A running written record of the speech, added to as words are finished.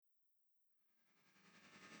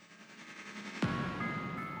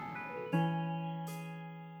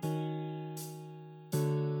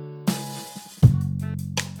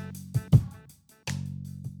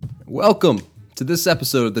Welcome to this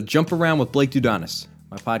episode of the Jump Around with Blake Dudonis,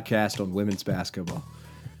 my podcast on women's basketball.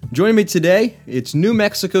 Joining me today, it's New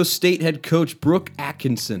Mexico State head coach Brooke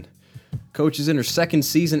Atkinson. Coach is in her second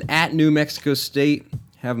season at New Mexico State.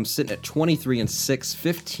 Have them sitting at 23-6,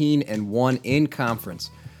 15-1 in conference.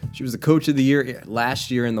 She was the coach of the year last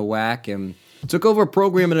year in the WAC and took over a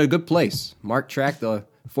program in a good place. Mark Track, the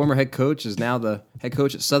former head coach, is now the head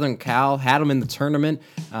coach at Southern Cal, had him in the tournament.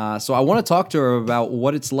 So I want to talk to her about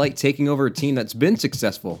what it's like taking over a team that's been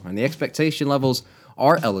successful, and the expectation levels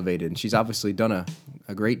are elevated. And she's obviously done a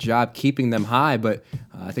great job keeping them high, but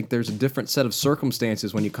I think there's a different set of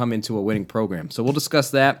circumstances when you come into a winning program. So we'll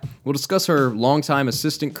discuss that. We'll discuss her longtime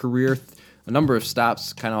assistant career, a number of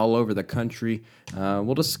stops kind of all over the country.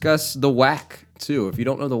 We'll discuss the WAC, too. If you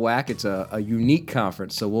don't know the WAC, it's a unique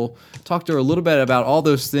conference. So we'll talk to her a little bit about all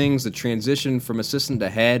those things, the transition from assistant to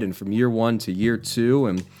head and from year one to year two,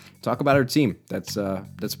 and talk about her team. That's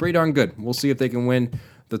pretty darn good. We'll see if they can win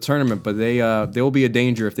the tournament, but they will be a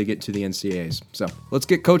danger if they get to the NCAAs. So let's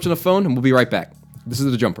get Coach on the phone, and we'll be right back. This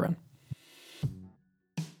is the Jump Around.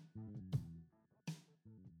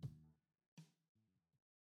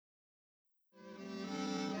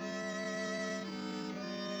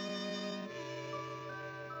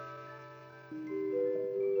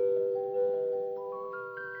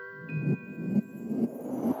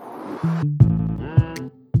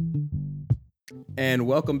 And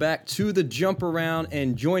welcome back to the Jump Around,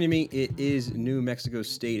 and joining me, it is New Mexico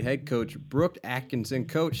State head coach Brooke Atkinson.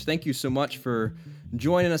 Coach, thank you so much for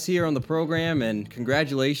joining us here on the program, and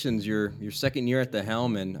congratulations, your second year at the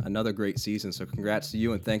helm and another great season. So congrats to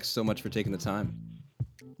you, and thanks so much for taking the time.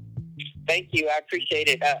 Thank you. I appreciate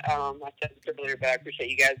it. I said it earlier, but I appreciate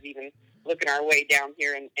you guys even looking our way down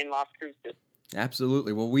here in Las Cruces.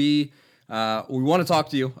 Absolutely. Well, we want to talk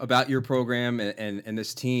to you about your program and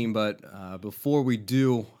this team, but before we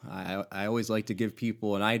do, I always like to give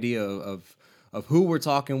people an idea of who we're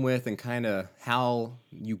talking with and kind of how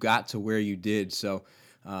you got to where you did. So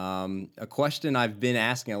a question I've been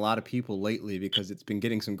asking a lot of people lately, because it's been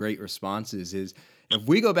getting some great responses, is if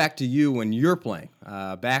we go back to you when you're playing,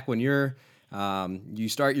 back when you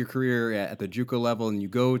start your career at the JUCO level and you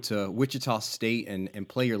go to Wichita State and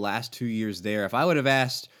play your last 2 years there, if I would have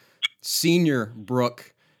asked senior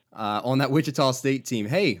Brooke on that Wichita State team,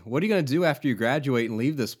 hey, what are you going to do after you graduate and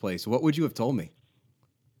leave this place? What would you have told me?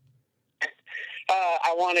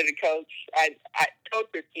 I wanted to coach. I coach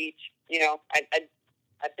or teach. You know, I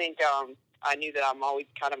think I knew that I'm always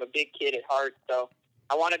kind of a big kid at heart, so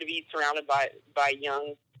I wanted to be surrounded by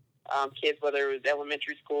young kids, whether it was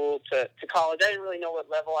elementary school to college. I didn't really know what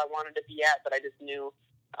level I wanted to be at, but I just knew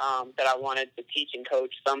that I wanted to teach and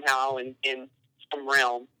coach somehow in some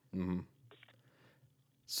realm. Mm-hmm.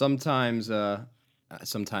 Sometimes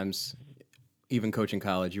even coaching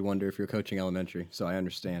college, you wonder if you're coaching elementary. So I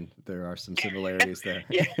understand there are some similarities there.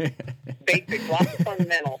 Yeah, basic, lots of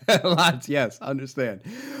fundamentals. Lots, yes, understand.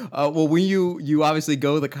 Well, when you obviously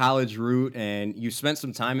go the college route, and you spent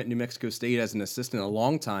some time at New Mexico State as an assistant, a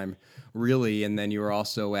long time, really, and then you were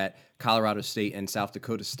also at Colorado State and South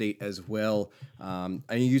Dakota State as well. And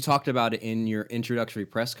you talked about it in your introductory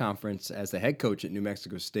press conference as the head coach at New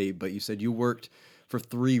Mexico State, but you said you worked for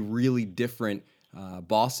three really different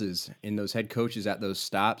bosses in those head coaches at those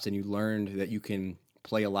stops, and you learned that you can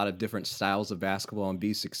play a lot of different styles of basketball and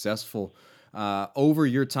be successful. Over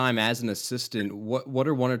your time as an assistant, what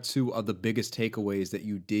are one or two of the biggest takeaways that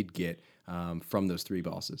you did get from those three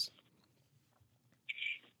bosses?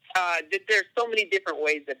 There's so many different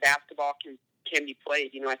ways that basketball can be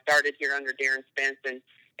played. You know, I started here under Darren Spence, and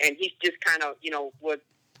he's just kind of, was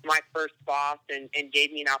my first boss and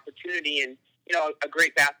gave me an opportunity, and a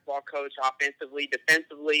great basketball coach, offensively,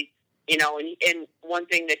 defensively, and one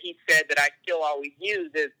thing that he said that I still always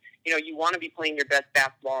use is, you want to be playing your best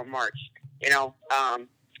basketball in March,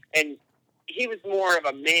 and he was more of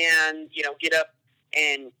a man, get up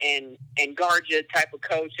and guard you type of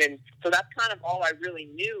coach. And so that's kind of all I really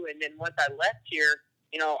knew. And then once I left here,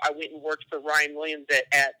 I went and worked for Ryan Williams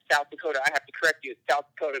at South Dakota. I have to correct you, it's South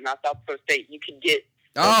Dakota, not South Dakota State. You can get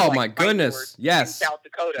my goodness. Yes. South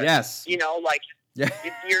Dakota. Yes. Yeah.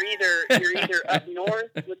 You're either up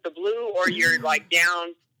north with the blue, or you're like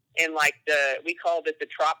down in we called it the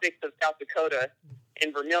tropics of South Dakota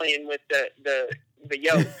in Vermilion with the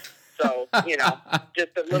yoke. So,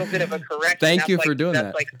 just a little bit of a correction. Thank you for doing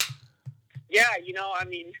that.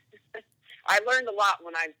 I learned a lot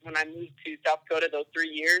when I moved to South Dakota those 3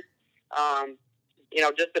 years.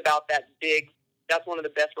 Just about that's one of the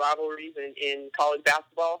best rivalries in college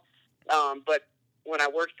basketball. But when I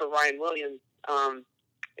worked for Ryan Williams,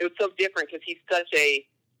 it was so different because he's such a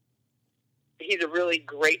he's a really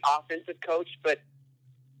great offensive coach, but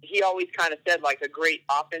he always kind of said, like, a great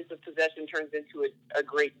offensive possession turns into a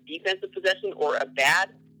great defensive possession, or a bad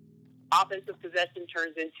offensive possession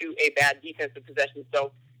turns into a bad defensive possession.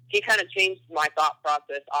 So he kind of changed my thought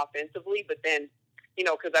process offensively, but then,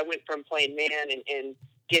 because I went from playing man and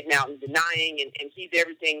getting out and denying, and he's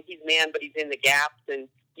everything. He's man, but he's in the gaps and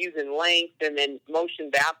using length and then motion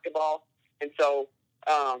basketball. And so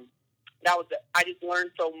I just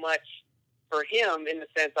learned so much for him, in the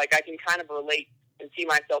sense, like, I can kind of relate and see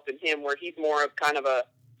myself in him, where he's more of kind of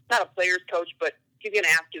not a player's coach, but he's going to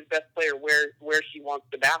ask his best player where she wants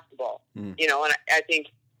the basketball. And I think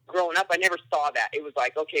growing up, I never saw that. It was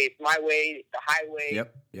like, okay, it's my way, the highway.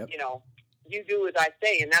 Yep. You do as I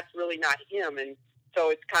say, and that's really not him. And so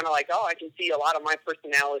it's kind of like, I can see a lot of my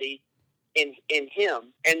personality in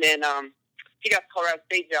him. And then he got the Colorado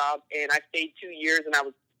State job, and I stayed 2 years, and I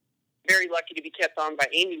was very lucky to be kept on by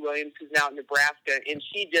Amy Williams, who's now in Nebraska. And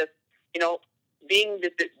she just, being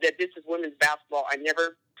that this is women's basketball, I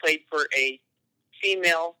never played for a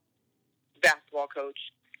female basketball coach.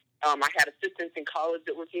 I had assistants in college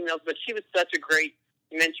that were females, but she was such a great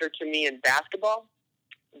mentor to me in basketball,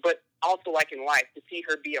 but also, like, in life, to see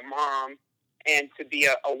her be a mom and to be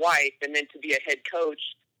a wife, and then to be a head coach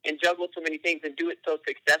and juggle so many things and do it so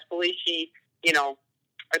successfully. She, I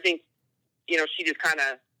think, she just kind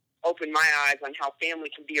of opened my eyes on how family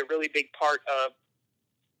can be a really big part of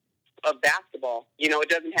basketball. It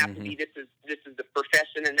doesn't have to be this is the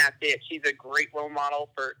profession and that's it. She's a great role model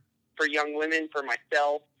for young women, for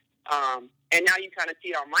myself. And now you kind of see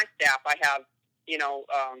it on my staff. I have,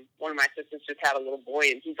 one of my assistants just had a little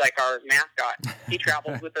boy, and he's like our mascot. He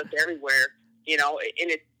travels with us everywhere,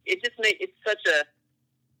 and it just makes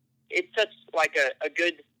it's such like a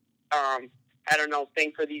good,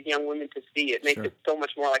 thing for these young women to see. It makes it so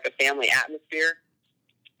much more like a family atmosphere.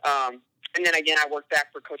 And then again, I worked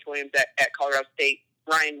back for Coach Williams at Colorado State,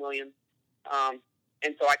 Ryan Williams.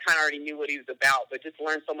 And so I kind of already knew what he was about, but just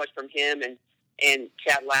learned so much from him and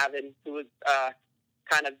Chad Lavin, who was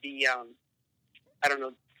kind of the,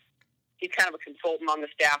 he's kind of a consultant on the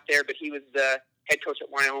staff there, but he was the head coach at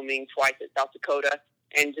Wyoming, twice at South Dakota,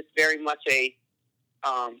 and just very much a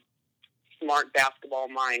smart basketball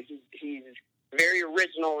mind. He's very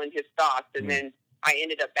original in his thoughts, and then I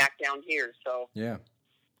ended up back down here. So yeah,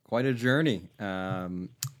 quite a journey.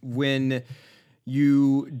 When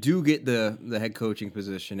you do get the head coaching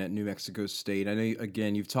position at New Mexico State, I know,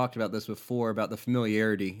 again, you've talked about this before, about the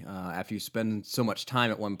familiarity. After you spend so much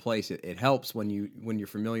time at one place, it helps when you're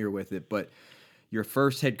familiar with it. But your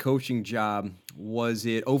first head coaching job, was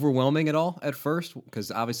it overwhelming at all at first?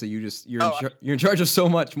 Because obviously you're in charge of so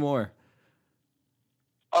much more.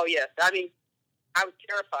 Oh yes, I mean, I was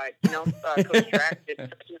terrified. Coach Track did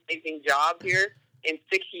such an amazing job here. In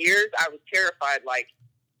 6 years, I was terrified. Like,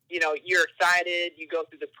 you're excited, you go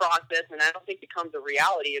through the process, and I don't think it comes to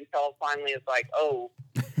reality until finally it's like, oh,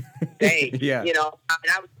 dang. Yeah. And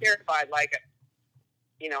I was terrified. Like,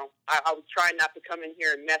 I was trying not to come in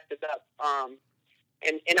here and mess it up.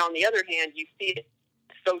 And on the other hand, you see it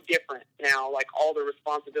so different now. Like, all the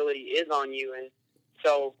responsibility is on you. And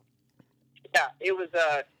so, yeah, it was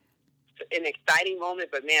an exciting moment,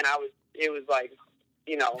 but man, it was like,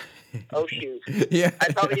 oh shoot. Yeah.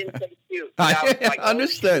 I probably didn't say shoot.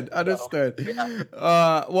 Understood. So,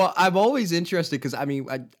 yeah. Well, I'm always interested because,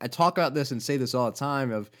 I talk about this and say this all the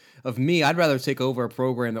time of me, I'd rather take over a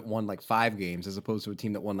program that won like 5 games as opposed to a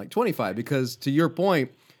team that won like 25, because to your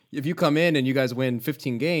point, if you come in and you guys win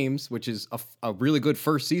 15 games, which is a really good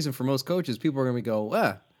first season for most coaches, people are going to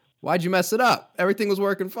go, why'd you mess it up? Everything was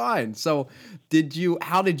working fine. So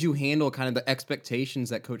how did you handle kind of the expectations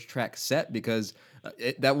that Coach Track set? Because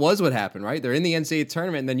that was what happened, right? They're in the NCAA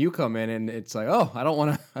tournament, and then you come in, and it's like, I don't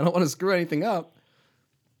want to screw anything up.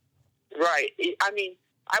 Right. I mean,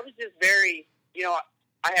 I was just very,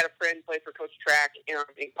 I had a friend play for Coach Track in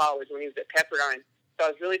college when he was at Pepperdine, so I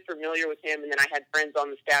was really familiar with him, and then I had friends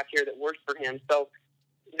on the staff here that worked for him. So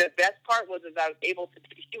the best part was I was able to.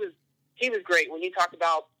 He was great. When you talk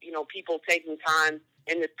about people taking time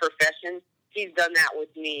in this profession, he's done that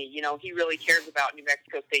with me. He really cares about New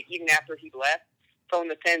Mexico State even after he left. So in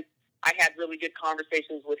the sense, I had really good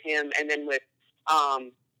conversations with him, and then with I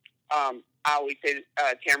always say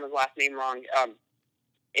Tamara's last name wrong.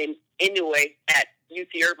 Anyway, at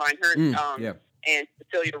UC Irvine, and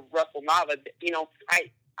Cecilia Russell Nava.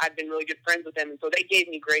 I've been really good friends with them, and so they gave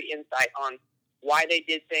me great insight on why they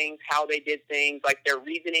did things, how they did things, like their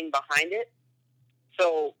reasoning behind it.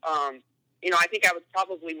 So, I think I was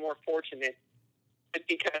probably more fortunate just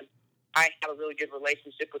because I have a really good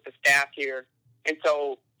relationship with the staff here. And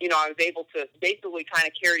so, I was able to basically kind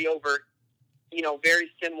of carry over very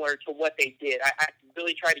similar to what they did. I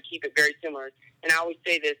really try to keep it very similar. And I always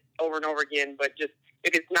say this over and over again, but just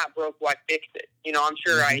if it's not broke, why fix it? I'm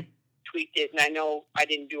sure I tweaked it, and I know I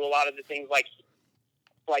didn't do a lot of the things like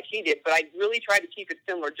he did, but I really tried to keep it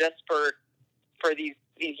similar just for these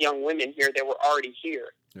young women here that were already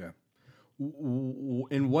here. Yeah.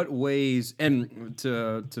 In what ways, and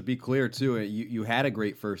to be clear too, you had a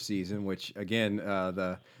great first season, which again,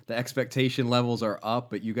 the expectation levels are up,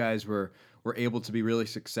 but you guys were able to be really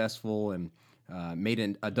successful and made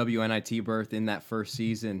a WNIT berth in that first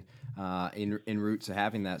season, in route to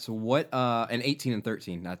having that. So what, and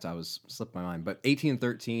 18-13, that's, I was slipped my mind, but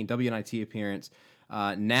 18-13 WNIT appearance.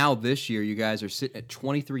 Now this year, you guys are sitting at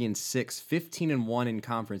 23-6, 15-1 in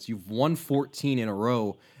conference. You've won 14 in a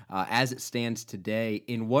row as it stands today.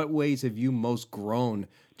 In what ways have you most grown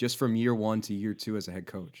just from year one to year two as a head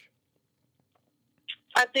coach?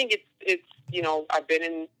 I think it's I've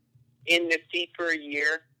been in this seat for a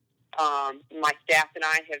year. My staff and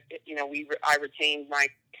I have, I retained my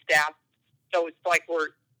staff, so it's like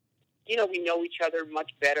we know each other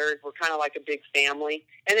much better. We're kind of like a big family.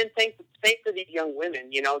 And then thanks to these young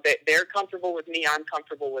women, that they're comfortable with me, I'm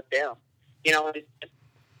comfortable with them.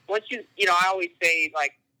 Once I always say,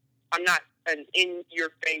 like, I'm not an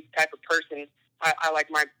in-your-face type of person. I like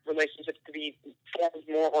my relationships to be formed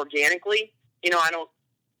more organically.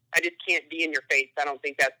 I just can't be in your face. I don't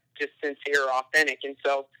think that's just sincere or authentic. And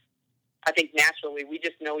so I think naturally we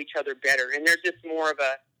just know each other better. And there's just more of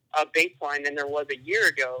a baseline than there was a year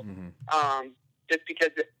ago, just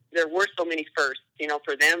because there were so many firsts,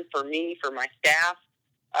 for them, for me, for my staff.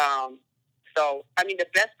 So, I mean, the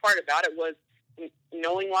best part about it was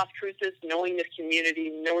knowing Las Cruces, knowing this community,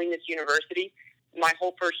 knowing this university. My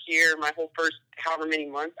whole first year, my whole first however many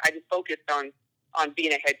months, I just focused on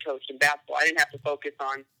being a head coach in basketball. I didn't have to focus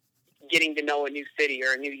on getting to know a new city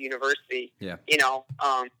or a new university. Yeah.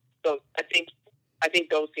 So I think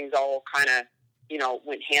those things all kind of,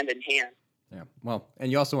 went hand in hand. Yeah. Well,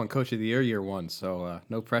 and you also won Coach of the year one, so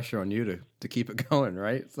no pressure on you to keep it going,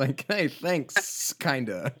 right? It's like, hey, thanks, kind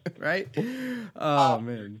of, right? Oh,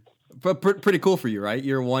 man. But pretty cool for you, right?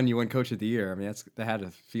 Year one, you win Coach of the Year. I mean, that had to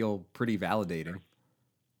feel pretty validating.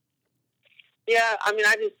 Yeah, I mean,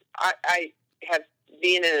 I have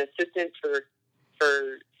been an assistant for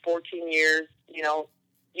 14 years.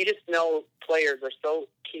 You just know players are so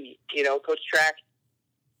key. Coach Track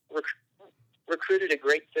recruited a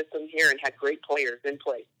great system here and had great players in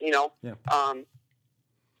place. Yeah.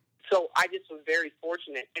 So I just was very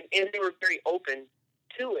fortunate, and they were very open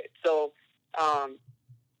to it. So,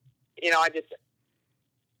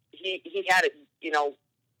 he had it,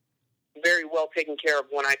 very well taken care of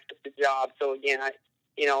when I took the job. So again,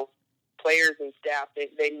 players and staff,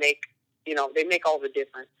 they make all the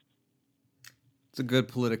difference. It's a good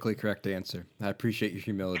politically correct answer. I appreciate your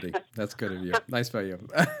humility. That's good of you. Nice by you.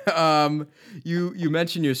 You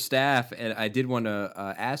mentioned your staff, and I did want to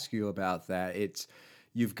ask you about that.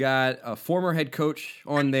 You've got a former head coach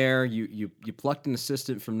on there. You plucked an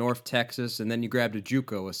assistant from North Texas, and then you grabbed a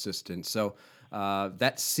JUCO assistant. So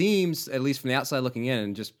that seems, at least from the outside looking in,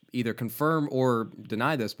 and just either confirm or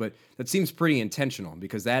deny this, but that seems pretty intentional,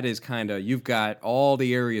 because that is kind of, you've got all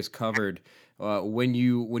the areas covered. When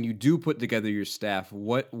you do put together your staff,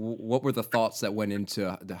 what were the thoughts that went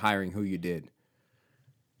into the hiring who you did?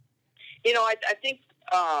 I think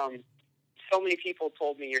so many people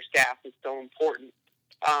told me your staff is so important.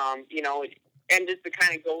 And just to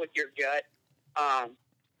kind of go with your gut.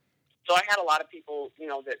 So I had a lot of people,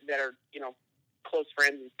 that are, close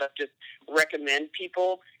friends and stuff, just recommend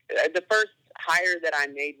people. The first hire that I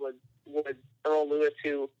made was Earl Lewis,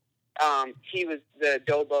 who, he was the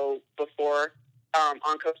Dobo before,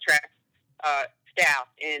 on Coach Track's, staff,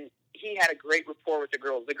 and he had a great rapport with the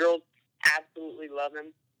girls. The girls absolutely love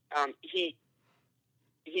him. He's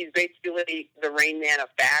basically the Rain Man of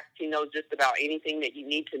facts. He knows just about anything that you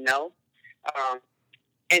need to know.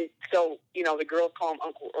 And so, the girls call him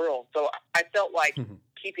Uncle Earl. So I felt like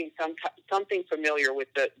keeping something familiar with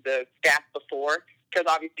the staff before, because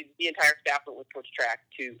obviously the entire staff went with Coach Track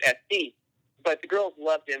to SC. But the girls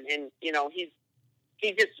loved him, and,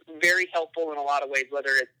 he's just very helpful in a lot of ways,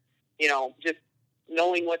 whether it's, just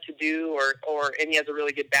knowing what to do and he has a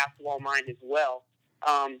really good basketball mind as well.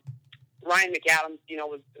 Ryan McAdams,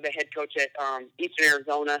 was the head coach at Eastern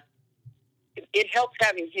Arizona. It helps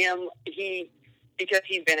having him. Because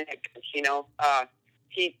he's been a head coach,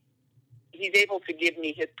 he's able to give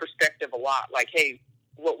me his perspective a lot. Like, hey,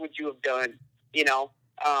 what would you have done?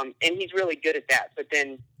 And he's really good at that. But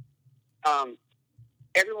then,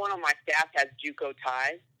 everyone on my staff has JUCO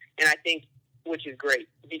ties, and I think, which is great,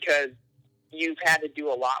 because you've had to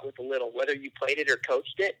do a lot with a little, whether you played it or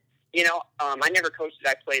coached it. You know, I never coached it,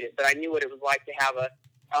 I played it, but I knew what it was like to have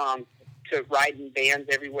to ride in vans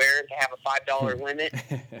everywhere and to have a $5 limit.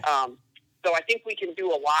 So I think we can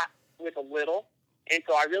do a lot with a little. And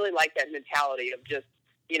so I really like that mentality of just,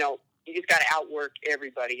 you know, you just got to outwork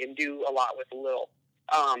everybody and do a lot with a little.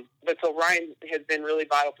 But so Ryan has been really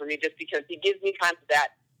vital for me just because he gives me kind of that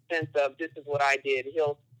sense of this is what I did.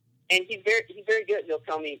 He's very good. He'll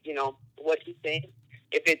tell me, you know, what he's saying.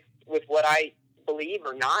 If it's with what I believe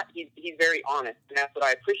or not, he's very honest, and that's what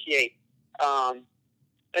I appreciate.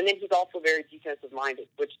 And then he's also very defensive minded,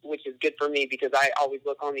 which is good for me because I always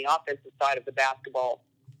look on the offensive side of the basketball.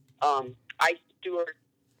 Ice Stewart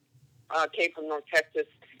came from North Texas.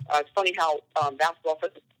 It's funny how basketball is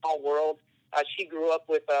such a small world. She grew up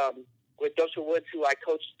with Dosha Woods, who I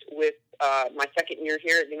coached with my second year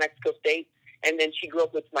here at New Mexico State, and then she grew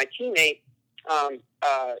up with my teammate,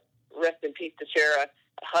 rest in peace, Tashara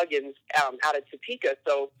Huggins, out of Topeka.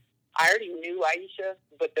 So I already knew Aisha,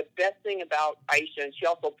 but the best thing about Aisha, and she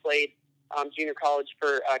also played junior college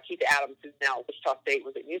for Keith Adams, who's now at Wichita State,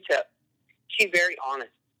 was at UTEP. She's very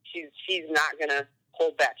honest. She's not going to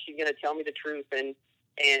hold back. She's going to tell me the truth, and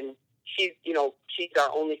she's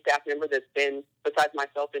our only staff member that's been, besides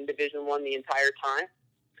myself, in Division I the entire time.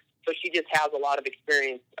 So she just has a lot of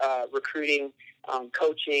experience recruiting,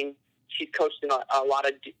 coaching. She's coached in a lot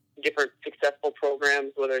of different successful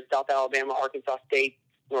programs, whether it's South Alabama, Arkansas State,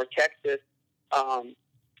 North Texas. And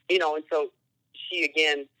so she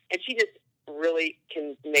just really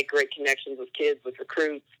can make great connections with kids, with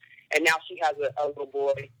recruits. And now she has a little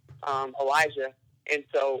boy, Elijah. And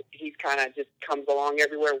so he's kind of just comes along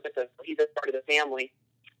everywhere with us. He's a part of the family.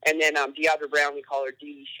 And then Deidre Brown, we call her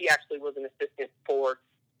Dee. She actually was an assistant for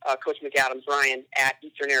Coach McAdams Ryan at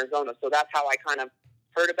Eastern Arizona. So that's how I kind of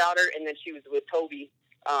heard about her. And then she was with Toby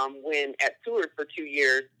when at Seward for 2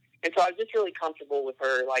 years. And so I was just really comfortable with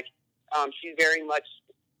her. Like, she's very much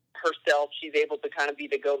herself. She's able to kind of be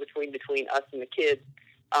the go-between between us and the kids.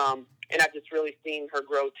 And I've just really seen her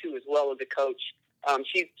grow, too, as well as a coach.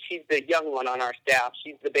 She's the young one on our staff.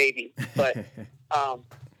 She's the baby. But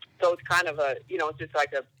so it's kind of it's just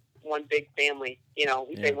like one big family.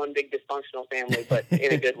 We say one big dysfunctional family, but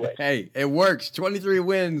in a good way. Hey, it works. 23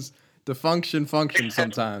 wins. The function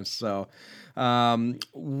sometimes. So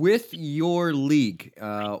with your league,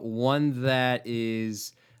 one that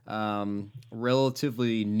is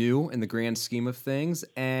relatively new in the grand scheme of things,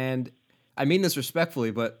 and I mean this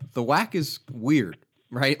respectfully, but the WAC is weird,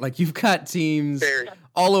 right? Like, you've got teams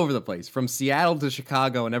all over the place, from Seattle to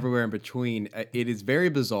Chicago and everywhere in between. It is very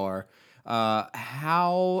bizarre.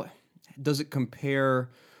 How does it compare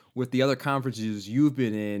with the other conferences you've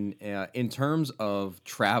been in terms of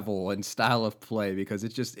travel and style of play? Because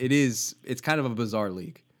it's kind of a bizarre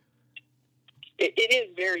league. It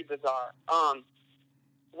is very bizarre.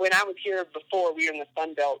 When I was here before, we were in the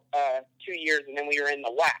Sun Belt 2 years, and then we were in the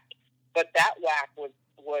WAC. But that WAC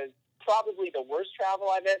was probably the worst travel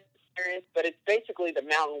I've ever experienced, but it's basically the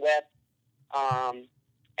Mountain West,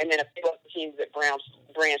 and then a few other teams that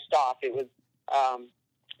branched off. It was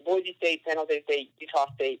Boise State, San Jose State,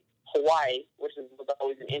 Utah State, Hawaii, which was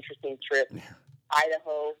always an interesting trip,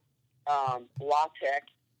 Idaho, La Tech.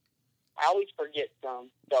 I always forget some,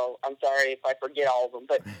 so I'm sorry if I forget all of them.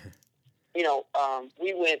 But,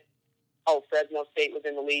 we went, Fresno State was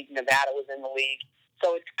in the league, Nevada was in the league.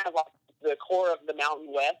 So it's kind of like the core of the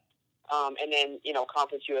Mountain West, and then,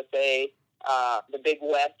 Conference USA, the Big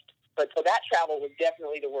West. But so that travel was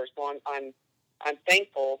definitely the worst one. I'm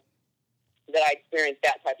thankful that I experienced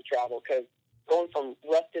that type of travel, because going from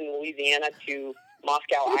Ruston, Louisiana to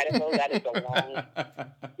Moscow, Idaho, that is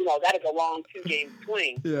a long 2-game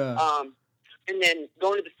swing. Yeah. And then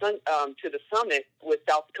going to the summit with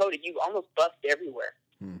South Dakota, you almost bust everywhere.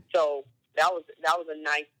 So that was a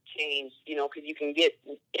nice change, because you can get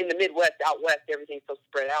in the Midwest, out west, everything's so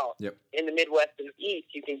spread out. Yep. In the Midwest and East,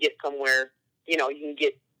 you can get somewhere, you can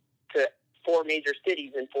get to 4 major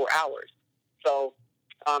cities in 4 hours. So,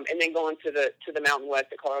 and then going to the Mountain West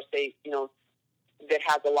at Colorado State, that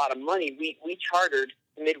has a lot of money. We chartered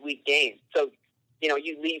midweek games. So,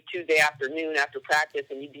 you leave Tuesday afternoon after practice,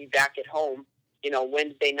 and you'd be back at home,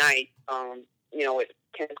 Wednesday night, at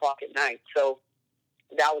 10 o'clock at night. So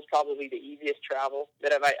that was probably the easiest travel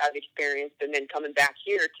that I've experienced. And then coming back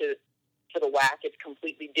here to the WAC, it's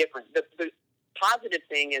completely different. The positive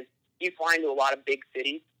thing is you fly into a lot of big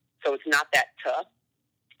cities, so it's not that tough.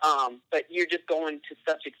 But you're just going to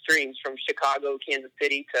such extremes, from Chicago, Kansas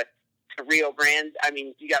City to Rio Grande. I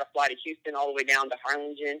mean, you got to fly to Houston all the way down to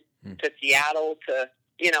Harlingen, to Seattle, to,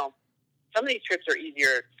 some of these trips are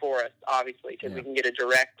easier for us, obviously, because we can get a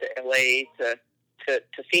direct to LA to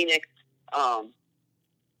Phoenix.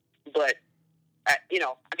 But you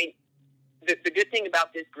know, I mean, the good thing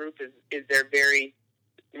about this group is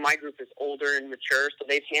my group is older and mature, so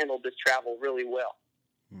they've handled this travel really well.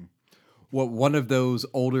 Well, one of those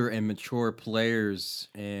older and mature players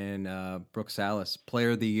in Brooke Salas,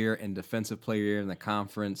 Player of the Year and Defensive Player of the Year in the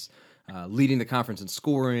conference, leading the conference in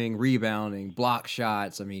scoring, rebounding, block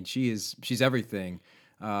shots. I mean, she's everything.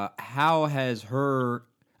 How has her?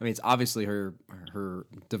 I mean, it's obviously her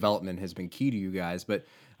development has been key to you guys, but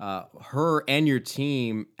her and your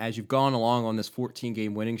team, as you've gone along on this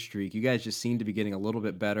 14-game winning streak, you guys just seem to be getting a little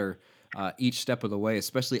bit better each step of the way,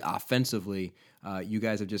 especially offensively. You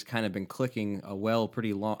guys have just kind of been clicking along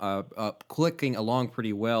pretty well.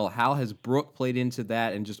 How has Brooke played into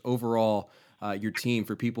that, and just overall your team?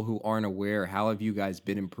 For people who aren't aware, how have you guys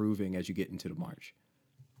been improving as you get into the March?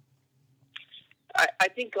 I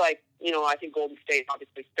think, like, you know, I think Golden State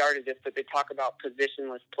obviously started this, but they talk about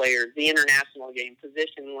positionless players, the international game,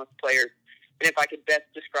 positionless players. And if I could best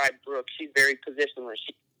describe Brooke, she's very positionless.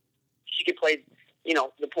 She could play, you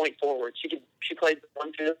know, the point forward. She played the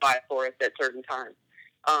 1 through the 5 for us at certain times.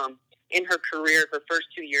 In her career, her first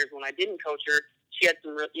 2 years when I didn't coach her, she had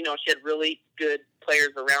really good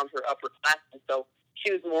players around her upper class, and so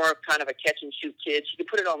she was more of kind of a catch and shoot kid. She could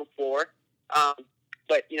put it on the floor,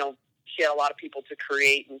 but you know, she had a lot of people to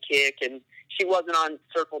create and kick, and she wasn't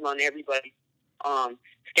circled on everybody's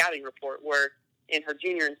scouting report. Where in her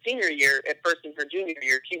junior and senior year, at first in her junior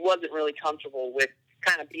year, she wasn't really comfortable with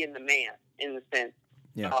kind of being the man in the sense.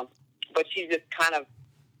 Yeah. But she's just kind of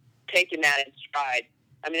taken that in stride.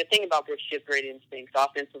 I mean, the thing about Brooke, she has great instincts,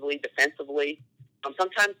 offensively, defensively.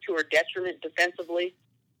 Sometimes to her detriment defensively,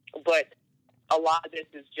 but a lot of this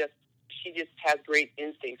is just she just has great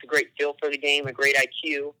instincts, a great feel for the game, a great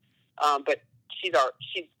IQ. But she's our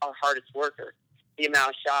hardest worker. The amount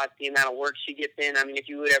of shots, the amount of work she gets in. I mean, if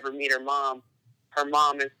you would ever meet her mom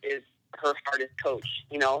is her hardest coach.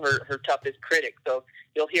 You know, her toughest critic. So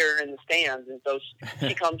you'll hear her in the stands, and so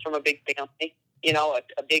she comes from a big family. You know,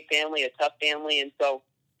 a big family, a tough family, and so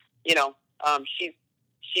you know, she's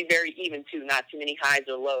very even too. Not too many highs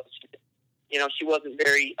or lows. You know, she wasn't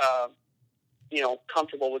very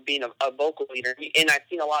comfortable with being a vocal leader, and I've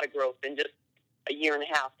seen a lot of growth in just a year and a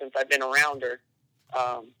half since I've been around her.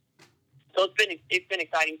 So it's been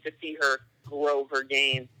exciting to see her grow her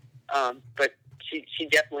game. But she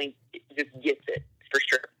definitely just gets it for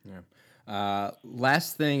sure. Yeah.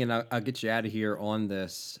 Last thing, and I'll get you out of here on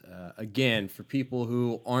this. Again, for people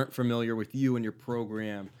who aren't familiar with you and your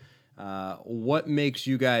program, what makes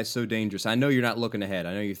you guys so dangerous? I know you're not looking ahead.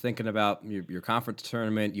 I know you're thinking about your conference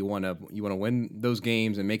tournament. You want to win those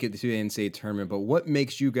games and make it to the NCAA tournament. But what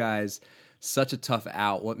makes you guys such a tough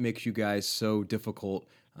out? What makes you guys so difficult?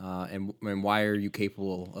 And why are you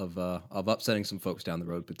capable of upsetting some folks down the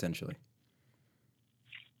road potentially?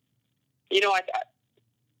 You know,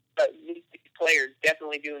 these players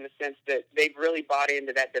definitely do, in the sense that they've really bought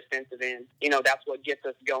into that defensive end. You know, that's what gets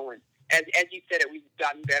us going. As you said, we've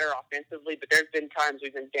gotten better offensively, but there's been times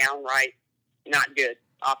we've been downright not good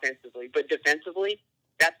offensively. But defensively,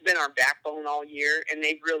 that's been our backbone all year, and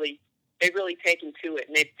they've really taken to it.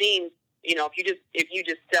 And they've seen, you know, if you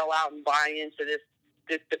just sell out and buy into this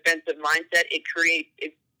defensive mindset,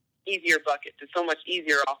 it's easier buckets. It's so much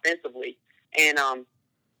easier offensively, and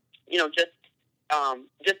you know, just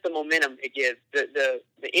the momentum it gives, the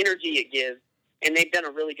energy it gives. And they've done a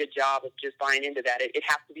really good job of just buying into that. It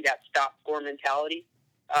has to be that stop-score mentality,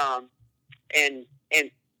 and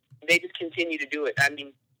they just continue to do it. I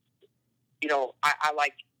mean, you know, I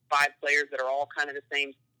like 5 players that are all kind of the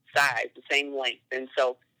same size, the same length, and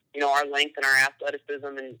so, you know, our length and our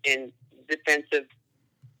athleticism and defensive,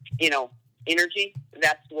 you know, energy.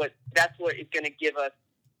 That's what is going to give us,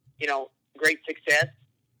 you know, great success.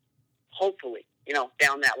 Hopefully, you know,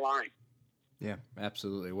 down that line. Yeah,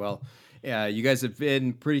 absolutely. Well, yeah, you guys have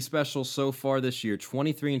been pretty special so far this year.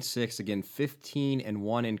 23-6, again,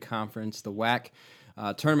 15-1 in conference. The WAC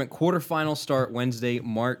tournament quarterfinals start Wednesday,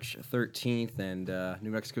 March 13th, and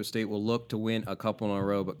New Mexico State will look to win a couple in a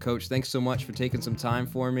row. But Coach, thanks so much for taking some time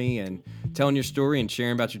for me and telling your story and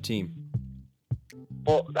sharing about your team.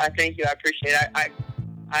 Well, I thank you. I appreciate it.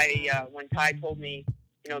 I when Ty told me,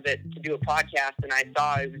 you know, that to do a podcast, and I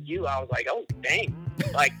saw it was you, I was like, oh, dang,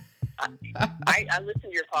 like. I listened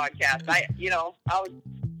to your podcast. I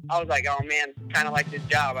was like, oh man, kind of like this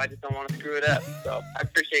job. I just don't want to screw it up. So I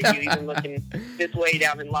appreciate you even looking this way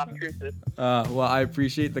down in Las Cruces. Well, I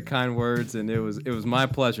appreciate the kind words, and it was my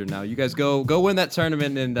pleasure. Now you guys go win that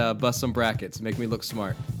tournament and bust some brackets. Make me look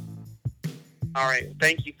smart. All right.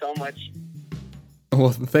 Thank you so much.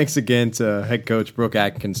 Well, thanks again to head coach Brooke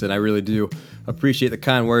Atkinson. I really do appreciate the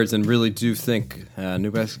kind words and really do think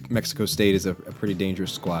New Mexico State is a pretty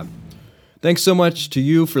dangerous squad. Thanks so much to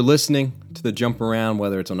you for listening to the Jump Around,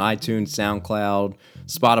 whether it's on iTunes, SoundCloud,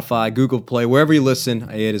 Spotify, Google Play, wherever you listen,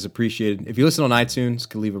 it is appreciated. If you listen on iTunes,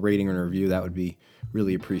 can leave a rating or a review. That would be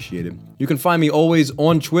really appreciated. You can find me always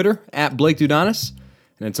on Twitter at Blake Dudonis.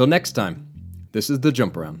 And until next time, this is the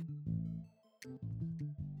Jump Around.